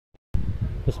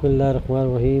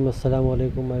Bismillahirrahmanirrahim. Assalamu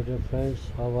alaikum, my dear friends.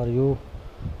 How are you?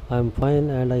 I am fine,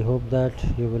 and I hope that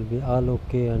you will be all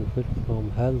okay and fit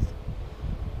from health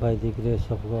by the grace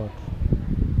of God.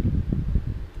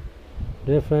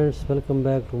 Dear friends, welcome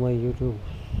back to my YouTube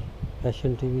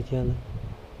Fashion TV channel.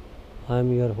 I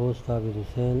am your host Abid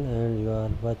Hussain, and you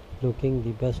are looking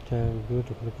the best and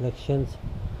beautiful collections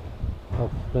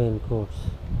of raincoats.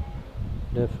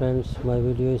 Dear friends, my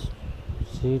video is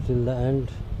see till the end,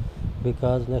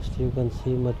 because next you can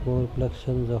see much more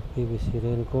collections of PVC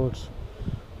raincoats,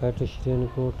 fetish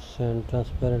raincoats and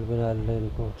transparent vinyl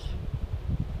raincoats.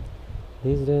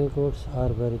 These raincoats are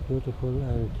very beautiful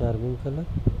and charming color,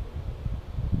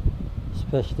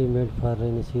 especially made for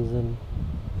rainy season.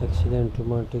 Excellent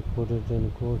romantic hooded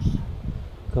raincoats,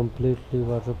 completely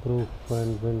waterproof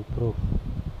and windproof.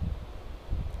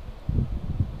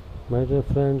 My dear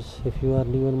friends, if you are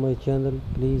new on my channel,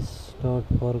 please don't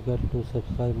forget to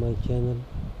subscribe my channel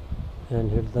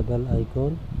and hit the bell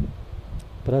icon.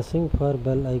 Pressing for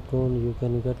bell icon, you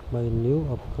can get my new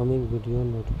upcoming video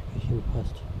notification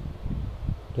first.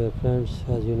 Dear friends,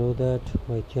 as you know that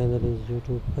my channel is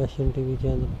YouTube Fashion TV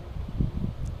channel,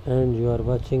 and you are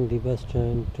watching the best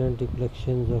and trendy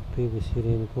collections of PVC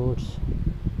raincoats,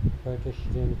 fetish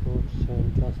raincoats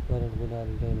and transparent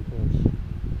vinyl raincoats.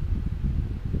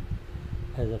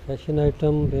 As a fashion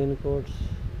item, raincoats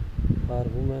for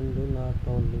women do not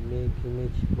only make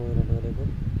image more adorable,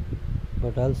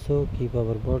 but also keep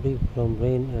our body from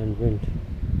rain and wind.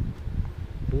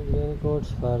 These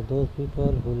raincoats for those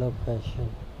people who love fashion.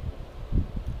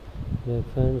 Dear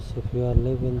friends, if you are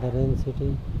live in the rain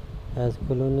city as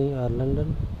Colony or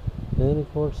London,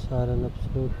 raincoats are an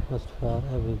absolute must for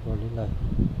everybody life.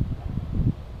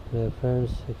 Dear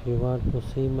friends, if you want to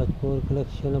see much more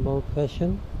collection about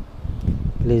fashion,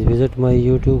 please visit my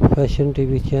YouTube Fashion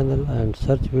TV channel and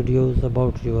search videos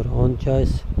about your own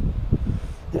choice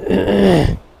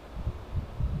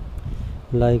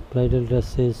like bridal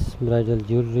dresses, bridal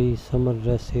jewelry, summer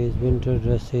dresses, winter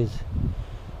dresses,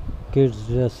 kids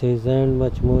dresses and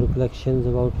much more collections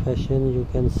about fashion you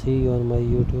can see on my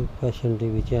YouTube Fashion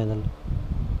TV channel.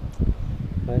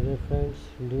 My dear friends,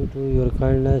 due to your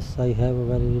kindness, I have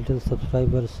very little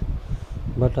subscribers,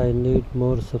 but I need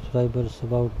more subscribers,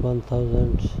 about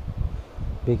 1000,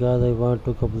 because I want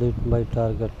to complete my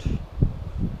target.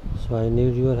 So I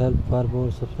need your help for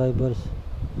more subscribers.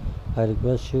 I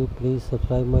request you, please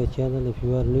subscribe my channel if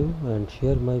you are new, and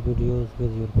share my videos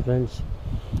with your friends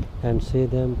and say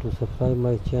them to subscribe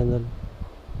my channel.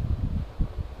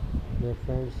 Dear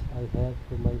friends, I have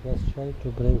to my best try to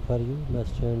bring for you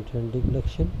best and trendy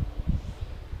collection.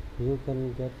 You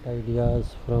can get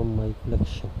ideas from my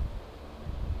collection.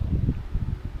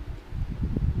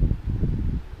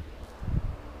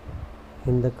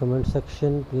 In the comment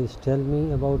section, please tell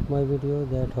me about my video,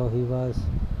 that how he was,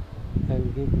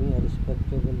 and give me a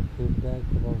respectable feedback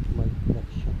about my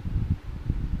collection.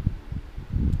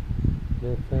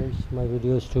 Dear friends, my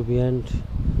video is to be end.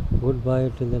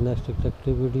 Goodbye till the next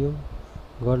attractive video.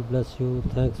 God bless you.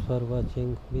 Thanks for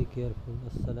watching. Be careful.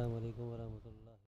 Assalamu alaikum warahmatullahi.